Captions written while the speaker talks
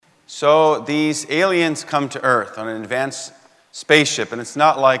So these aliens come to Earth on an advanced spaceship, and it's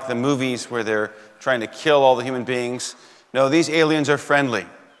not like the movies where they're trying to kill all the human beings. No, these aliens are friendly.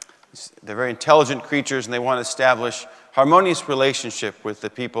 They're very intelligent creatures, and they want to establish harmonious relationship with the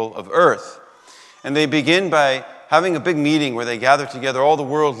people of Earth. And they begin by having a big meeting where they gather together all the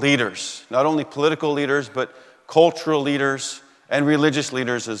world leaders, not only political leaders, but cultural leaders and religious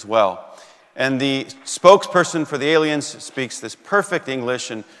leaders as well. And the spokesperson for the aliens speaks this perfect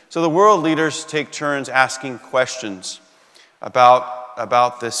English, and so the world leaders take turns asking questions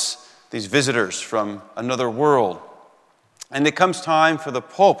about these visitors from another world. And it comes time for the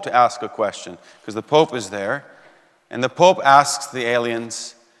Pope to ask a question, because the Pope is there, and the Pope asks the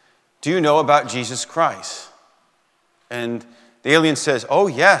aliens, "Do you know about Jesus Christ?" And the alien says, "Oh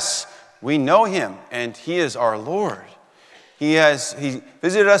yes, we know him, and he is our Lord. He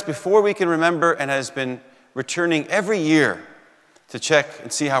visited us before we can remember and has been returning every year to check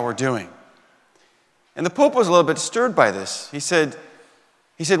and see how we're doing." And the Pope was a little bit stirred by this. He said,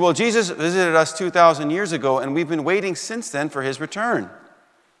 "Well, Jesus visited us 2,000 years ago, and we've been waiting since then for his return."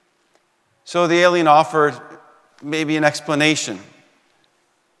 So the alien offered maybe an explanation.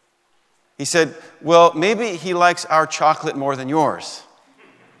 He said, "Well, maybe he likes our chocolate more than yours."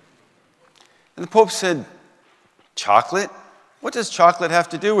 And the Pope said, "Chocolate? What does chocolate have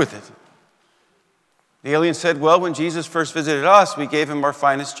to do with it?" The alien said, "Well, when Jesus first visited us, we gave him our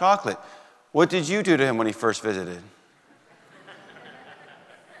finest chocolate. What did you do to him when he first visited?"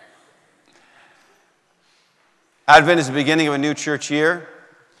 Advent is the beginning of a new church year.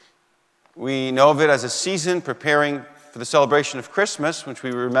 We know of it as a season preparing for the celebration of Christmas, which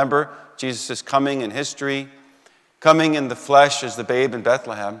we remember Jesus' coming in history, coming in the flesh as the babe in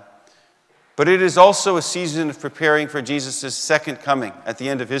Bethlehem. But it is also a season of preparing for Jesus' second coming at the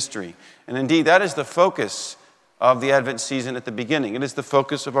end of history. And indeed, that is the focus of the Advent season at the beginning. It is the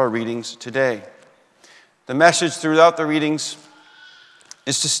focus of our readings today. The message throughout the readings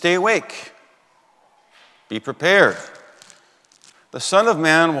is to stay awake. Be prepared. The Son of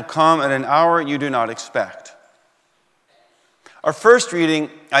Man will come at an hour you do not expect. Our first reading,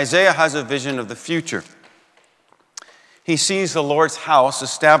 Isaiah has a vision of the future. He sees the Lord's house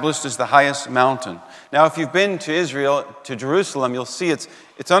established as the highest mountain. Now, if you've been to Israel, to Jerusalem, you'll see it's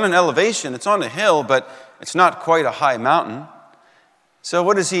on an elevation, it's on a hill, but it's not quite a high mountain. So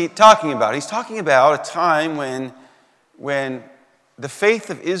what is he talking about? He's talking about a time when the faith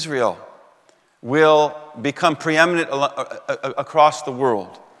of Israel will become preeminent across the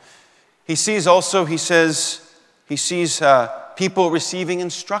world. He sees people receiving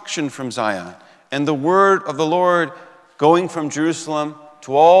instruction from Zion, and the word of the Lord going from Jerusalem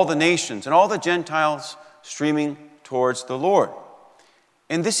to all the nations and all the Gentiles streaming towards the Lord.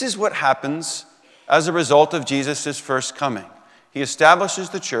 And this is what happens as a result of Jesus' first coming. He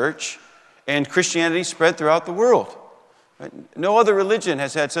establishes the church, and Christianity spread throughout the world. No other religion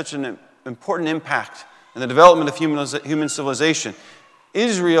has had such an important impact in the development of human civilization.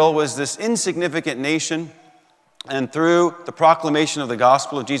 Israel was this insignificant nation, and through the proclamation of the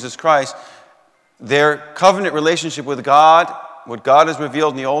gospel of Jesus Christ, their covenant relationship with God, what God has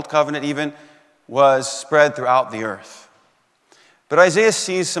revealed in the Old Covenant even, was spread throughout the earth. But Isaiah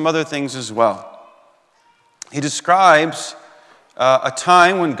sees some other things as well. He describes a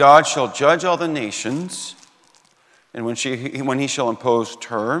time when God shall judge all the nations, and when he shall impose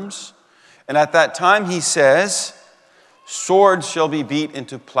terms. And at that time, he says, swords shall be beat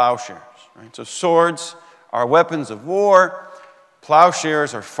into plowshares. Right? So swords are weapons of war.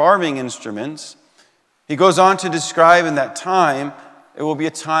 Plowshares are farming instruments. He goes on to describe in that time, it will be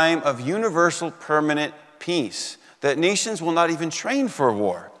a time of universal permanent peace, that nations will not even train for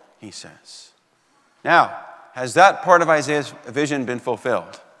war, he says. Now, has that part of Isaiah's vision been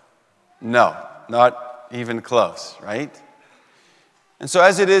fulfilled? No, not even close, right? And so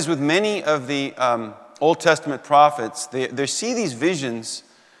as it is with many of the Old Testament prophets, they see these visions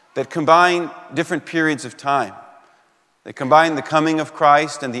that combine different periods of time. They combine the coming of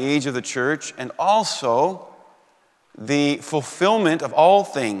Christ and the age of the church, and also the fulfillment of all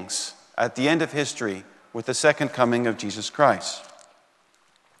things at the end of history with the second coming of Jesus Christ.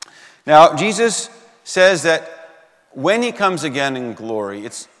 Now, Jesus says that when he comes again in glory,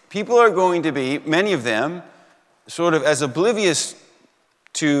 people are going to be, many of them, sort of as oblivious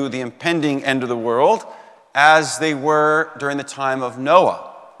to the impending end of the world as they were during the time of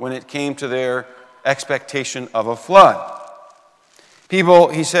Noah, when it came to their expectation of a flood. People,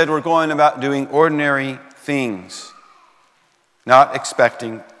 he said, were going about doing ordinary things, not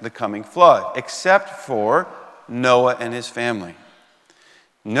expecting the coming flood, except for Noah and his family.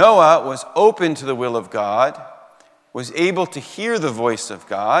 Noah was open to the will of God, was able to hear the voice of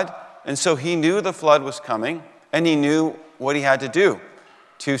God, and so he knew the flood was coming, and he knew what he had to do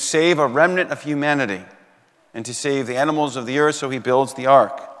to save a remnant of humanity and to save the animals of the earth, so he builds the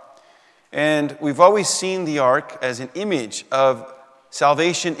ark. And we've always seen the ark as an image of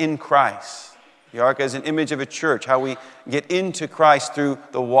salvation in Christ. The ark as an image of a church, how we get into Christ through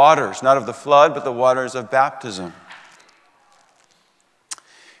the waters, not of the flood, but the waters of baptism.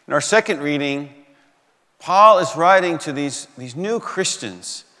 In our second reading, Paul is writing to these new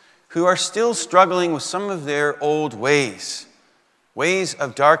Christians who are still struggling with some of their old ways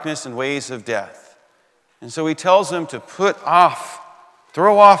of darkness and ways of death. And so he tells them to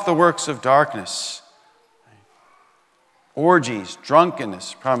throw off the works of darkness. Orgies,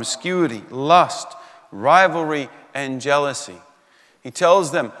 drunkenness, promiscuity, lust, rivalry, and jealousy. He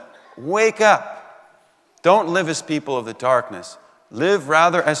tells them, wake up. Don't live as people of the darkness. Live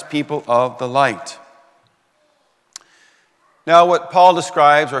rather as people of the light. Now, what Paul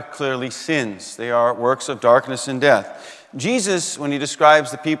describes are clearly sins. They are works of darkness and death. Jesus, when he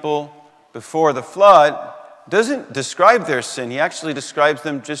describes the people before the flood, doesn't describe their sin. He actually describes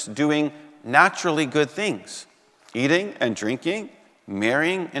them just doing naturally good things. Eating and drinking,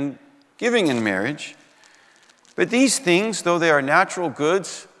 marrying and giving in marriage. But these things, though they are natural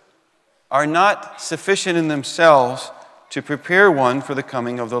goods, are not sufficient in themselves to prepare one for the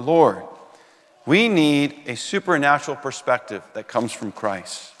coming of the Lord. We need a supernatural perspective that comes from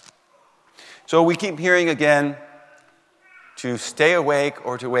Christ. So we keep hearing again to stay awake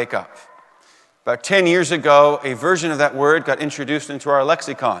or to wake up. About 10 years ago, a version of that word got introduced into our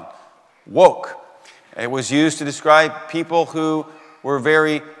lexicon, woke. It was used to describe people who were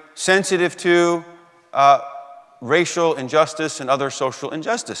very sensitive to racial injustice and other social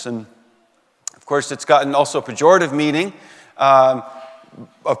injustice. And of course, it's gotten also pejorative meaning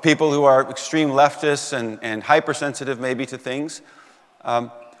of people who are extreme leftists and hypersensitive maybe to things.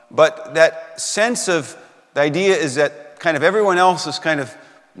 But that sense of the idea is that kind of everyone else is kind of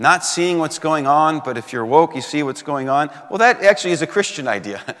not seeing what's going on, but if you're woke, you see what's going on. Well, that actually is a Christian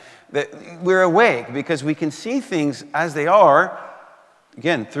idea. That we're awake because we can see things as they are,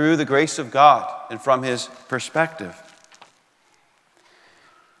 again, through the grace of God and from his perspective.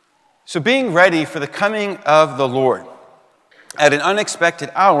 So being ready for the coming of the Lord at an unexpected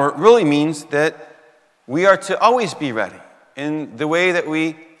hour really means that we are to always be ready in the way that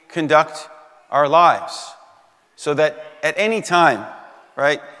we conduct our lives. So that at any time,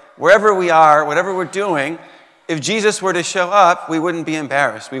 right, wherever we are, whatever we're doing, if Jesus were to show up, we wouldn't be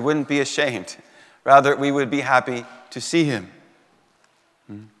embarrassed. We wouldn't be ashamed. Rather, we would be happy to see him.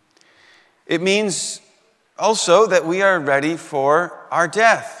 It means also that we are ready for our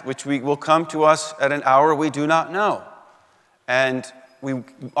death, which will come to us at an hour we do not know. And we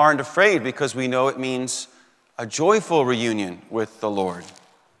aren't afraid because we know it means a joyful reunion with the Lord.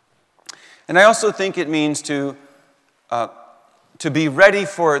 And I also think it means to be ready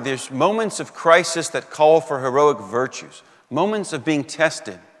for these moments of crisis that call for heroic virtues, moments of being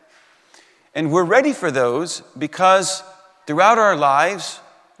tested. And we're ready for those because throughout our lives,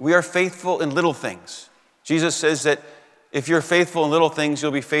 we are faithful in little things. Jesus says that if you're faithful in little things,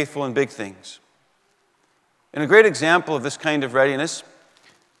 you'll be faithful in big things. And a great example of this kind of readiness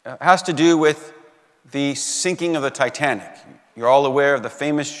has to do with the sinking of the Titanic. You're all aware of the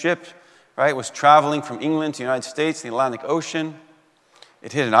famous ship, right? It was traveling from England to the United States, the Atlantic Ocean.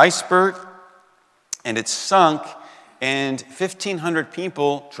 It hit an iceberg, and it sunk, and 1,500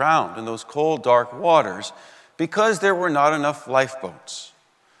 people drowned in those cold, dark waters because there were not enough lifeboats.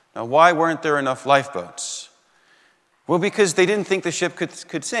 Now, why weren't there enough lifeboats? Well, because they didn't think the ship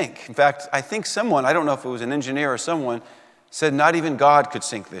could sink. In fact, I think someone, I don't know if it was an engineer or someone, said not even God could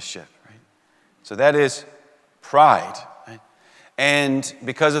sink this ship. Right? So that is pride. Right? And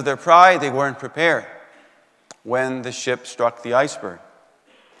because of their pride, they weren't prepared when the ship struck the iceberg.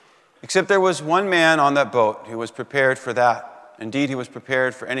 Except there was one man on that boat who was prepared for that. Indeed, he was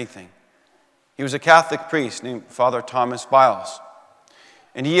prepared for anything. He was a Catholic priest named Father Thomas Biles.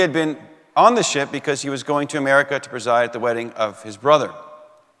 And he had been on the ship because he was going to America to preside at the wedding of his brother.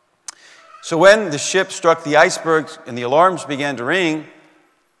 So when the ship struck the iceberg and the alarms began to ring,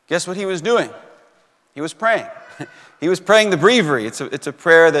 guess what he was doing? He was praying. He was praying the breviary. It's a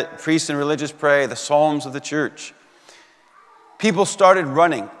prayer that priests and religious pray, the Psalms of the church. People started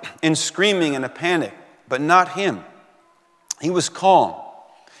running and screaming in a panic, but not him. He was calm.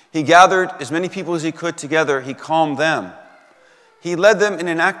 He gathered as many people as he could together. He calmed them. He led them in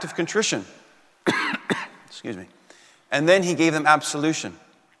an act of contrition. Excuse me. And then he gave them absolution.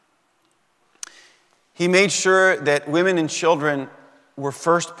 He made sure that women and children were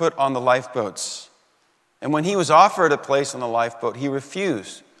first put on the lifeboats. And when he was offered a place on the lifeboat, he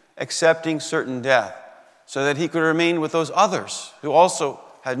refused, accepting certain death, so that he could remain with those others who also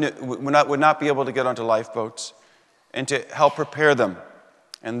would not be able to get onto lifeboats, and to help prepare them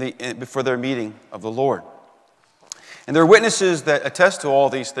before their meeting of the Lord. And there are witnesses that attest to all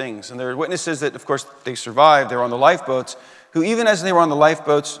these things. And there are witnesses that, of course, they survived. They were on the lifeboats, who even as they were on the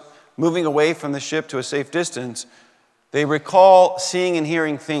lifeboats, moving away from the ship to a safe distance, they recall seeing and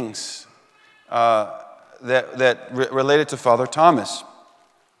hearing things that related to Father Thomas.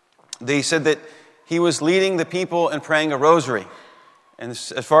 They said that he was leading the people and praying a rosary. And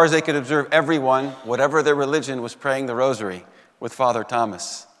as far as they could observe, everyone, whatever their religion, was praying the rosary with Father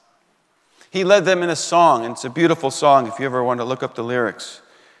Thomas. He led them in a song, and it's a beautiful song if you ever want to look up the lyrics.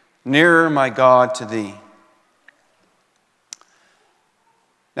 Nearer, my God, to thee.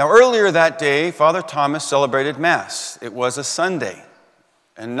 Now, earlier that day, Father Thomas celebrated Mass. It was a Sunday.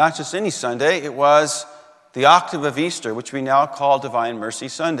 And not just any Sunday, it was the octave of Easter, which we now call Divine Mercy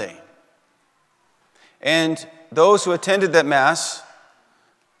Sunday. And those who attended that Mass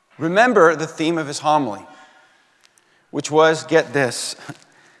remember the theme of his homily, which was, get this,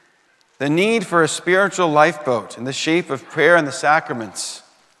 the need for a spiritual lifeboat in the shape of prayer and the sacraments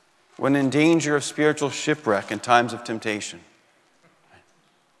when in danger of spiritual shipwreck in times of temptation.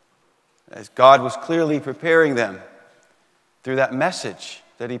 As God was clearly preparing them through that message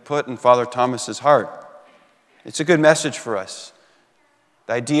that he put in Father Thomas's heart. It's a good message for us.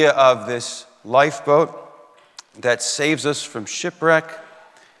 The idea of this lifeboat that saves us from shipwreck,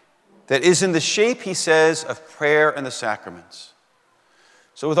 that is in the shape, he says, of prayer and the sacraments.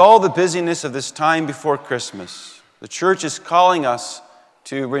 So with all the busyness of this time before Christmas, the church is calling us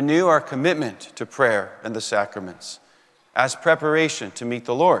to renew our commitment to prayer and the sacraments as preparation to meet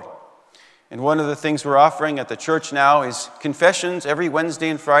the Lord. And one of the things we're offering at the church now is confessions every Wednesday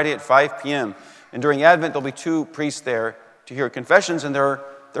and Friday at 5 p.m. And during Advent, there'll be 2 priests there to hear confessions, and there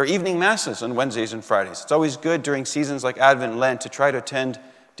are evening masses on Wednesdays and Fridays. It's always good during seasons like Advent and Lent to try to attend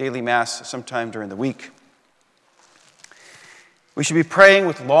daily Mass sometime during the week. We should be praying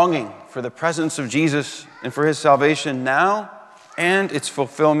with longing for the presence of Jesus and for his salvation now and its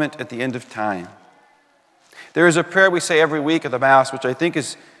fulfillment at the end of time. There is a prayer we say every week at the Mass, which I think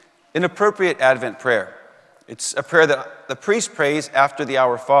is an appropriate Advent prayer. It's a prayer that the priest prays after the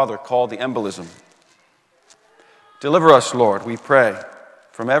Our Father, called the Embolism. Deliver us, Lord, we pray,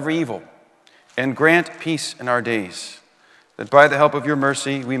 from every evil, and grant peace in our days, that by the help of your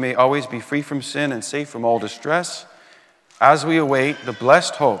mercy we may always be free from sin and safe from all distress, as we await the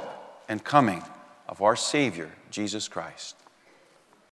blessed hope and coming of our Savior, Jesus Christ.